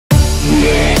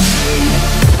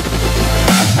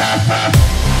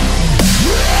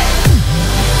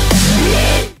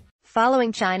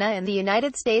Following China and the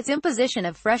United States' imposition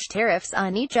of fresh tariffs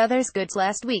on each other's goods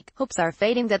last week, hopes are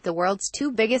fading that the world's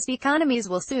two biggest economies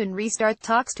will soon restart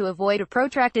talks to avoid a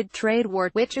protracted trade war,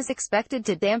 which is expected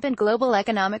to dampen global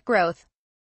economic growth.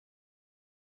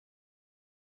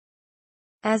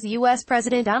 As U.S.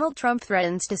 President Donald Trump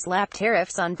threatens to slap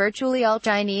tariffs on virtually all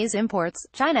Chinese imports,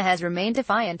 China has remained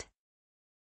defiant.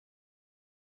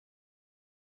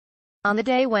 On the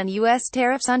day when U.S.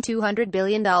 tariffs on $200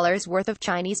 billion worth of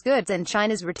Chinese goods and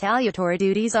China's retaliatory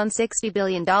duties on $60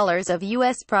 billion of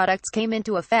U.S. products came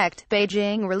into effect,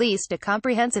 Beijing released a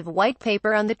comprehensive white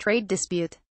paper on the trade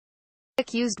dispute. It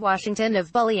accused Washington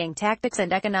of bullying tactics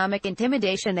and economic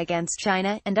intimidation against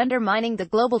China, and undermining the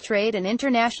global trade and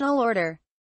international order.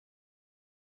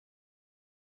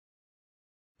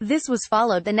 This was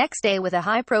followed the next day with a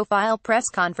high-profile press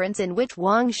conference in which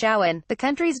Wang Shaowen, the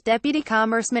country's deputy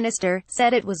commerce minister,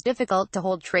 said it was difficult to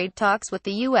hold trade talks with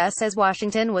the U.S. as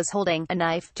Washington was holding a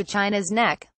knife to China's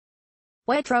neck.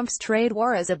 Why Trump's trade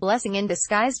war is a blessing in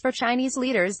disguise for Chinese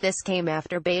leaders. This came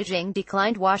after Beijing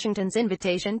declined Washington's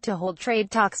invitation to hold trade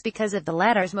talks because of the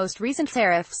latter's most recent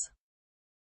tariffs.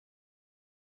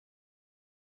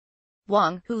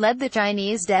 Wang, who led the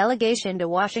Chinese delegation to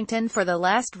Washington for the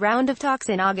last round of talks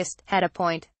in August, had a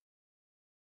point.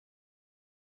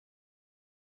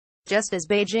 Just as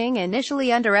Beijing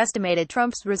initially underestimated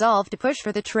Trump's resolve to push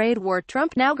for the trade war,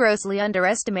 Trump now grossly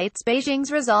underestimates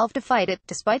Beijing's resolve to fight it,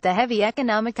 despite the heavy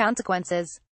economic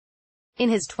consequences. In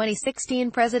his 2016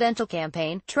 presidential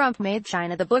campaign, Trump made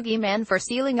China the boogeyman for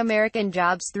stealing American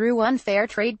jobs through unfair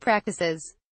trade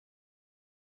practices.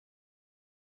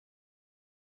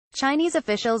 Chinese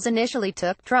officials initially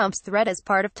took Trump's threat as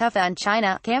part of tough on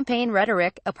China campaign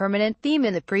rhetoric, a permanent theme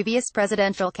in the previous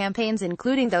presidential campaigns,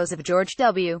 including those of George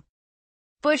W.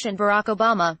 Bush and Barack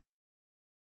Obama.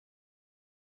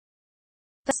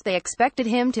 Thus they expected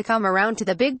him to come around to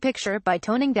the big picture by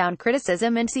toning down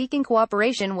criticism and seeking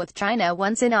cooperation with China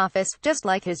once in office, just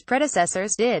like his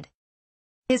predecessors did.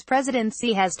 His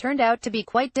presidency has turned out to be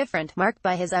quite different, marked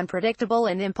by his unpredictable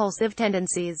and impulsive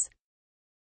tendencies.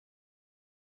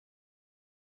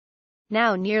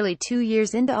 Now nearly 2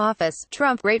 years into office,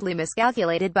 Trump greatly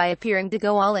miscalculated by appearing to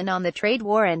go all in on the trade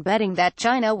war and betting that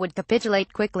China would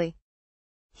capitulate quickly.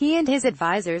 He and his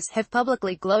advisors have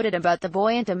publicly gloated about the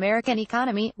buoyant American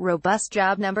economy, robust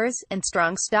job numbers, and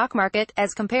strong stock market,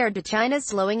 as compared to China's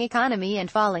slowing economy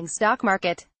and falling stock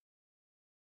market.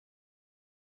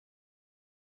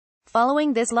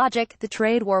 Following this logic, the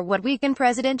trade war would weaken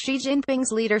President Xi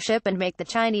Jinping's leadership and make the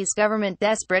Chinese government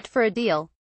desperate for a deal.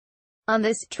 On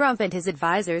this, Trump and his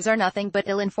advisors are nothing but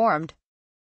ill-informed.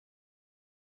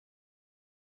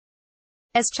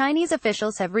 As Chinese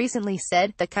officials have recently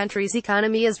said, the country's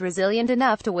economy is resilient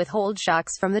enough to withhold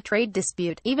shocks from the trade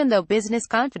dispute, even though business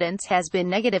confidence has been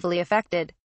negatively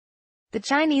affected. The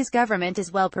Chinese government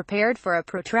is well prepared for a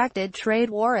protracted trade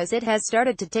war, as it has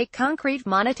started to take concrete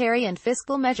monetary and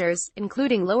fiscal measures,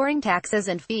 including lowering taxes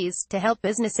and fees, to help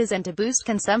businesses and to boost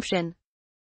consumption.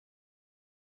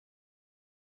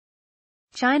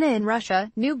 China and Russia,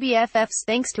 new BFFs.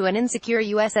 Thanks to an insecure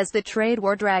U.S. as the trade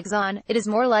war drags on, it is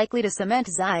more likely to cement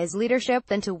Xi's leadership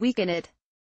than to weaken it.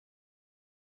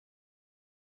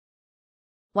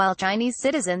 While Chinese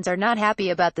citizens are not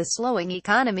happy about the slowing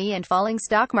economy and falling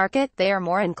stock market, they are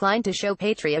more inclined to show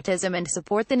patriotism and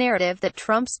support the narrative that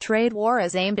Trump's trade war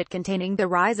is aimed at containing the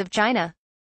rise of China.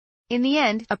 In the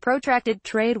end, a protracted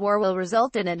trade war will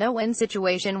result in a no-win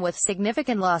situation with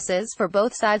significant losses for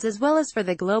both sides as well as for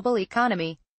the global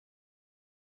economy.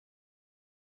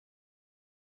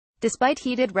 Despite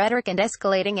heated rhetoric and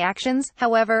escalating actions,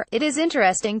 however, it is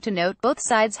interesting to note both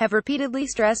sides have repeatedly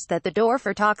stressed that the door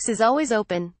for talks is always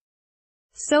open.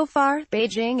 So far,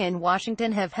 Beijing and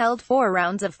Washington have held 4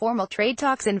 rounds of formal trade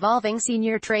talks involving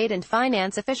senior trade and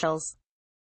finance officials.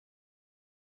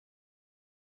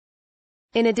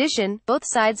 In addition, both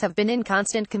sides have been in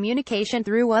constant communication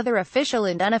through other official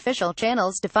and unofficial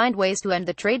channels to find ways to end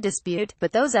the trade dispute,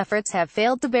 but those efforts have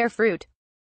failed to bear fruit.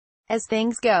 As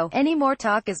things go, any more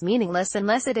talk is meaningless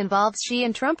unless it involves Xi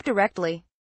and Trump directly.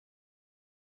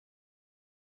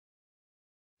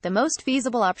 The most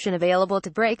feasible option available to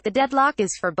break the deadlock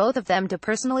is for both of them to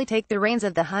personally take the reins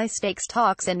of the high-stakes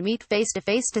talks and meet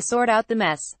face-to-face to sort out the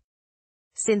mess.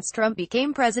 Since Trump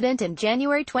became president in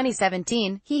January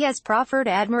 2017, he has proffered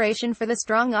admiration for the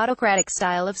strong autocratic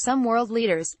style of some world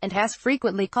leaders, and has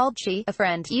frequently called Xi a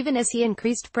friend, even as he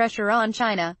increased pressure on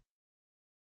China.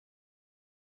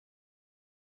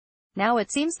 Now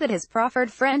it seems that his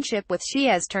proffered friendship with Xi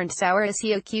has turned sour as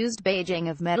he accused Beijing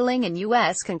of meddling in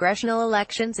U.S. congressional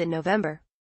elections in November.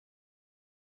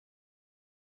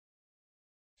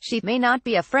 "Xi may not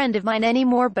be a friend of mine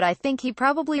anymore, but I think he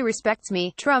probably respects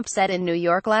me," Trump said in New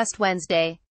York last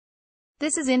Wednesday.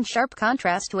 This is in sharp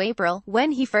contrast to April,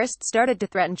 when he first started to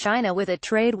threaten China with a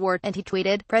trade war, and he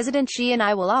tweeted, "President Xi and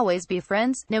I will always be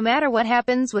friends, no matter what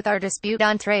happens with our dispute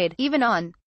on trade." Even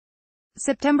on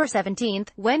September 17,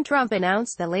 when Trump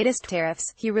announced the latest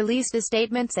tariffs, he released a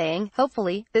statement saying,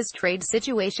 "Hopefully, this trade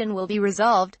situation will be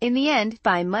resolved, in the end,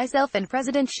 by myself and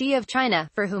President Xi of China,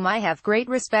 for whom I have great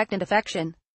respect and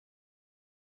affection."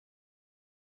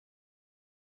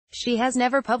 Xi has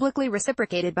never publicly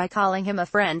reciprocated by calling him a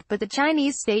friend, but the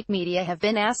Chinese state media have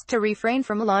been asked to refrain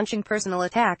from launching personal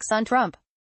attacks on Trump.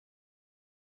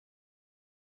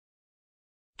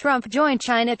 Trump joined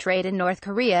China trade and North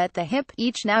Korea at the hip.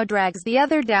 Each now drags the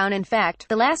other down. In fact,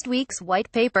 the last week's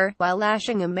white paper, while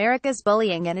lashing America's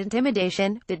bullying and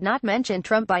intimidation, did not mention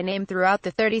Trump by name throughout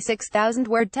the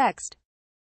 36,000-word text.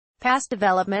 Past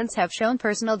developments have shown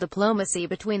personal diplomacy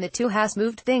between the two has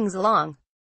moved things along.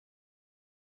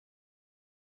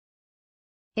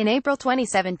 In April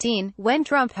 2017, when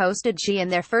Trump hosted Xi in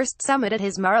their first summit at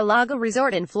his Mar-a-Lago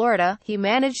resort in Florida, he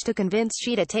managed to convince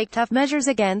Xi to take tough measures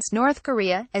against North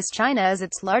Korea, as China is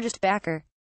its largest backer.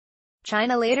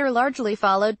 China later largely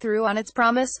followed through on its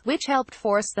promise, which helped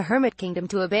force the Hermit Kingdom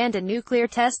to abandon nuclear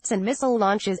tests and missile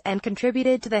launches, and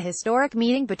contributed to the historic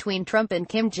meeting between Trump and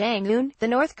Kim Jong-un, the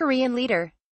North Korean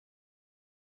leader.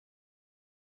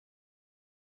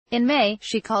 In May,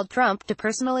 she called Trump to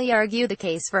personally argue the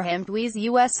case for him to ease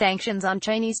U.S. sanctions on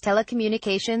Chinese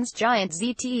telecommunications giant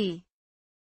ZTE.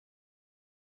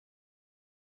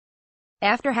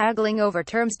 After haggling over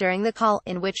terms during the call,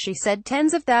 in which she said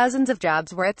tens of thousands of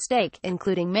jobs were at stake,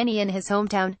 including many in his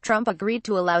hometown, Trump agreed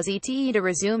to allow ZTE to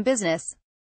resume business.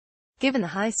 Given the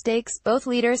high stakes, both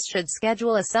leaders should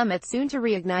schedule a summit soon to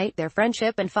reignite their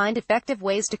friendship and find effective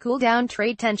ways to cool down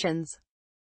trade tensions.